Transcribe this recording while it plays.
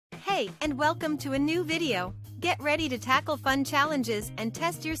Hi, and welcome to a new video. Get ready to tackle fun challenges and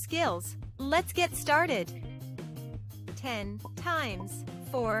test your skills. Let's get started. 10 times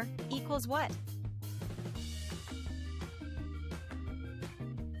 4 equals what?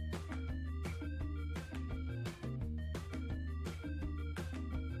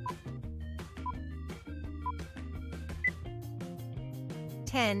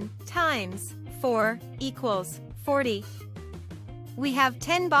 Ten times 4 equals 40. We have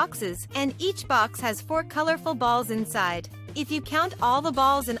 10 boxes, and each box has 4 colorful balls inside. If you count all the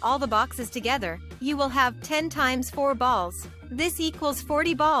balls in all the boxes together, you will have 10 times 4 balls. This equals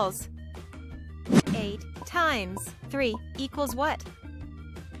 40 balls. 8 times 3 equals what?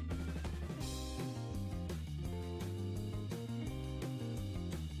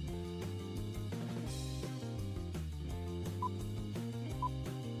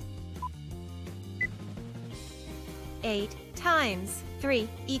 Eight times 3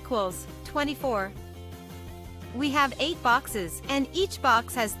 equals 24. We have 8 boxes, and each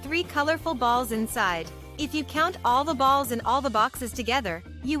box has 3 colorful balls inside. If you count all the balls in all the boxes together,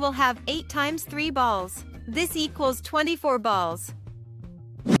 you will have 8 times 3 balls. This equals 24 balls.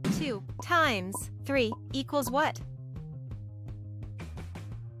 2 times 3 equals what?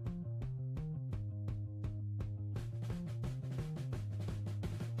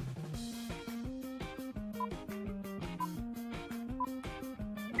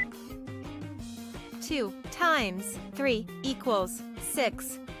 Two times 3 equals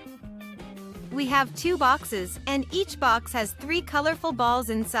 6. We have 2 boxes, and each box has 3 colorful balls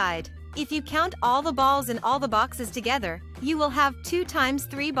inside. If you count all the balls in all the boxes together, you will have 2 times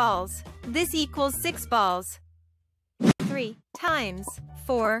 3 balls. This equals 6 balls. 3 times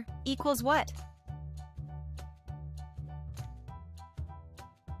 4 equals what?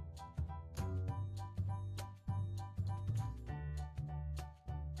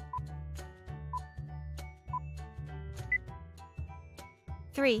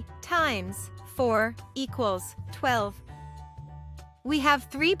 Three times 4 equals 12. We have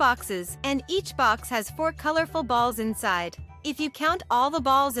 3 boxes, and each box has 4 colorful balls inside. If you count all the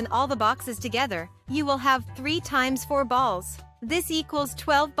balls in all the boxes together, you will have 3 times 4 balls. This equals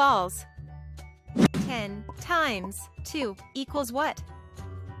 12 balls. 10 times 2 equals what?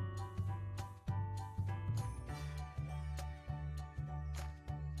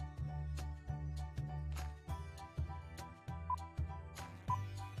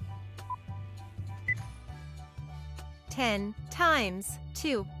 Ten times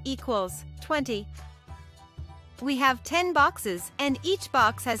 2 equals 20. We have 10 boxes, and each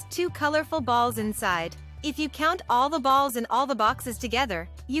box has 2 colorful balls inside. If you count all the balls in all the boxes together,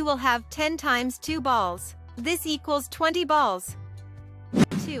 you will have 10 times 2 balls. This equals 20 balls.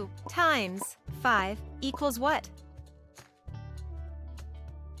 2 times 5 equals what?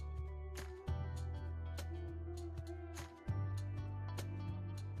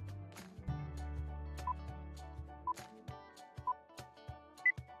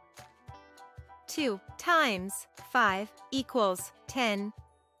 Two times 5 equals 10.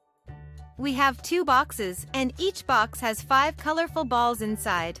 We have 2 boxes, and each box has 5 colorful balls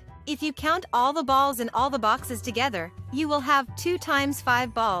inside. If you count all the balls in all the boxes together, you will have 2 times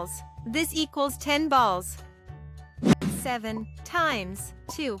 5 balls. This equals 10 balls. 7 times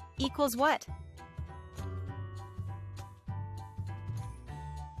 2 equals what?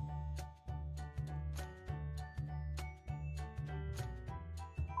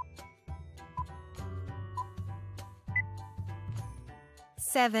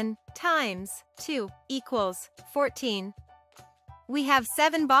 Seven times 2 equals 14. We have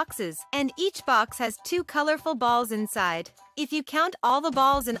 7 boxes, and each box has 2 colorful balls inside. If you count all the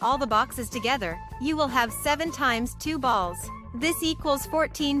balls in all the boxes together, you will have 7 times 2 balls. This equals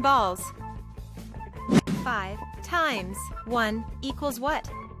 14 balls. 5 times 1 equals what?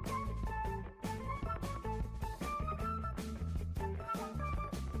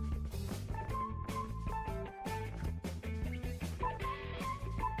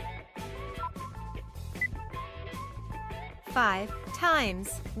 Five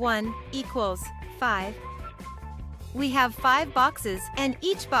times 1 equals 5. We have 5 boxes, and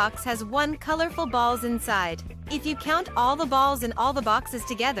each box has 1 colorful balls inside. If you count all the balls in all the boxes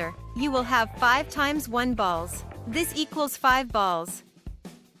together, you will have 5 times 1 balls. This equals 5 balls.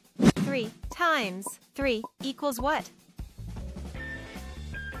 3 times 3 equals what?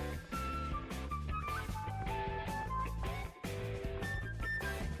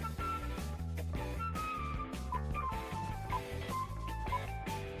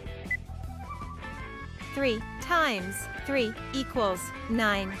 Three times 3 equals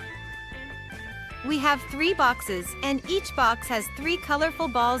 9. We have 3 boxes, and each box has 3 colorful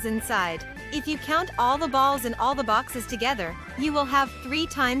balls inside. If you count all the balls in all the boxes together, you will have 3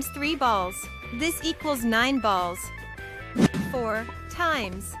 times 3 balls. This equals 9 balls. 4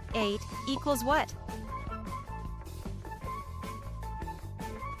 times 8 equals what?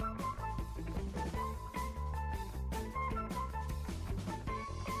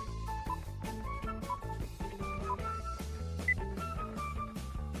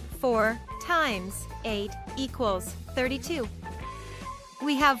 Four times 8 equals 32.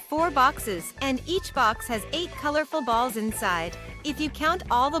 We have 4 boxes, and each box has 8 colorful balls inside. If you count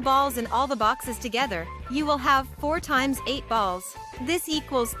all the balls in all the boxes together, you will have 4 times 8 balls. This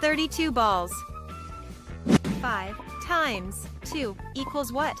equals 32 balls. 5 times 2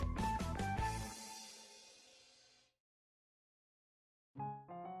 equals what?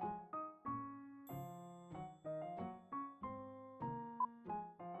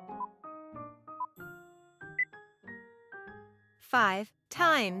 Five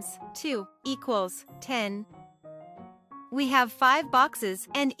times 2 equals 10. We have 5 boxes,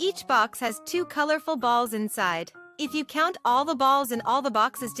 and each box has 2 colorful balls inside. If you count all the balls in all the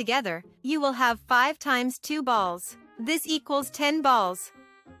boxes together, you will have 5 times 2 balls. This equals 10 balls.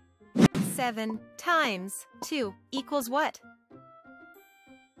 7 times 2 equals what?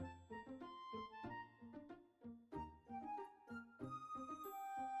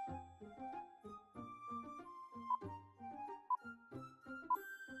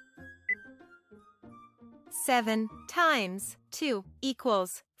 Seven times 2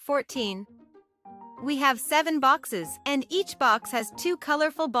 equals 14. We have 7 boxes, and each box has 2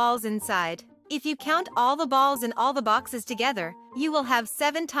 colorful balls inside. If you count all the balls in all the boxes together, you will have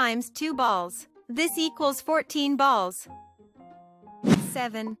 7 times 2 balls. This equals 14 balls.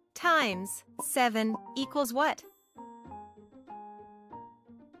 7 times 7 equals what?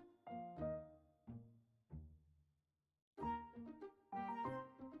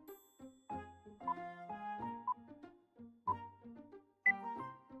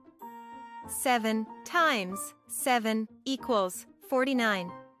 Seven times 7 equals 49.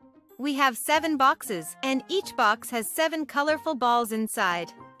 We have 7 boxes, and each box has 7 colorful balls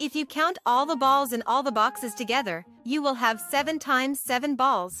inside. If you count all the balls in all the boxes together, you will have 7 times 7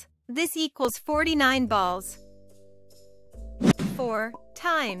 balls. This equals 49 balls. 4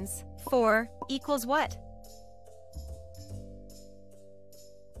 times 4 equals what?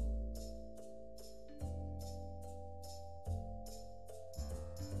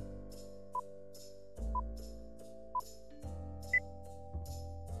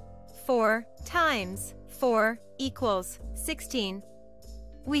 Four times 4 equals 16.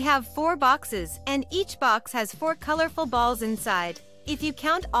 We have 4 boxes, and each box has 4 colorful balls inside. If you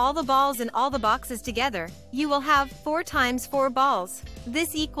count all the balls in all the boxes together, you will have 4 times 4 balls.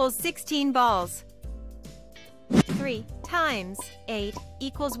 This equals 16 balls. 3 times 8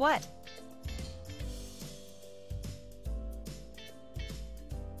 equals what?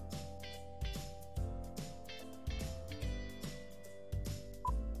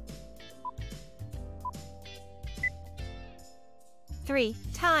 Three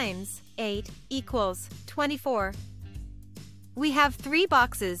times 8 equals 24. We have 3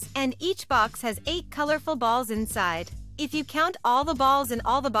 boxes, and each box has 8 colorful balls inside. If you count all the balls in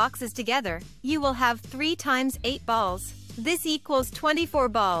all the boxes together, you will have 3 times 8 balls. This equals 24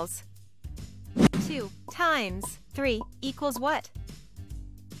 balls. 2 times 3 equals what?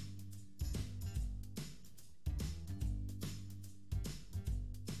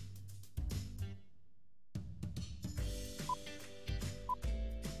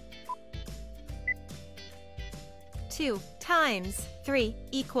 Two times 3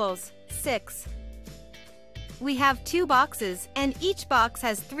 equals 6. We have 2 boxes, and each box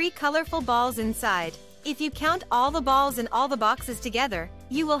has 3 colorful balls inside. If you count all the balls in all the boxes together,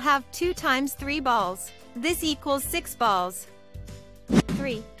 you will have 2 times 3 balls. This equals 6 balls.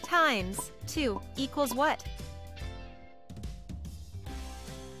 3 times 2 equals what?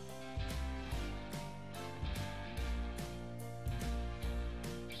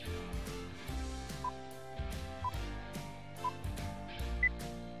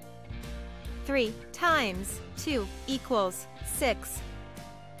 Three times 2 equals 6.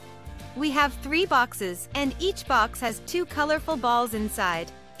 We have 3 boxes, and each box has 2 colorful balls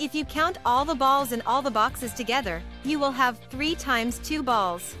inside. If you count all the balls in all the boxes together, you will have 3 times 2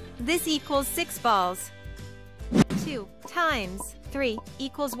 balls. This equals 6 balls. 2 times 3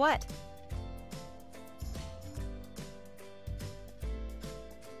 equals what?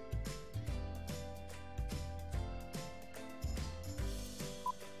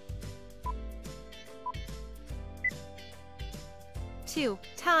 2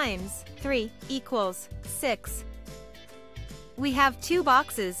 times 3 equals 6. We have 2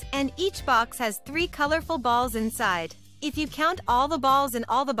 boxes, and each box has 3 colorful balls inside. If you count all the balls in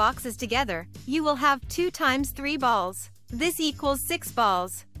all the boxes together, you will have 2 times 3 balls. This equals 6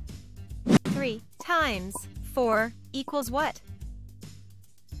 balls. 3 times 4 equals what?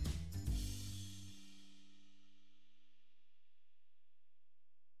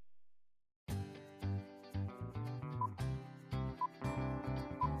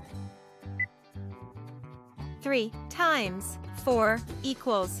 Three times 4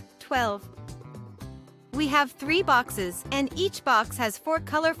 equals 12. We have 3 boxes, and each box has 4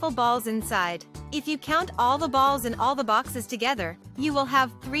 colorful balls inside. If you count all the balls in all the boxes together, you will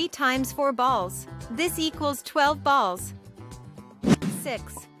have 3 times 4 balls. This equals 12 balls.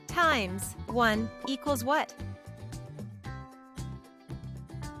 6 times 1 equals what?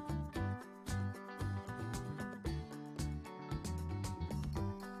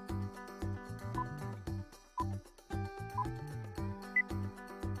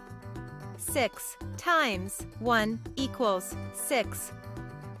 Six times 1 equals 6.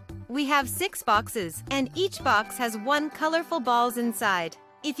 We have 6 boxes, and each box has 1 colorful balls inside.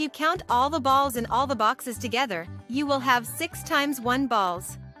 If you count all the balls in all the boxes together, you will have 6 times 1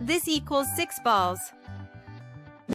 balls. This equals 6 balls.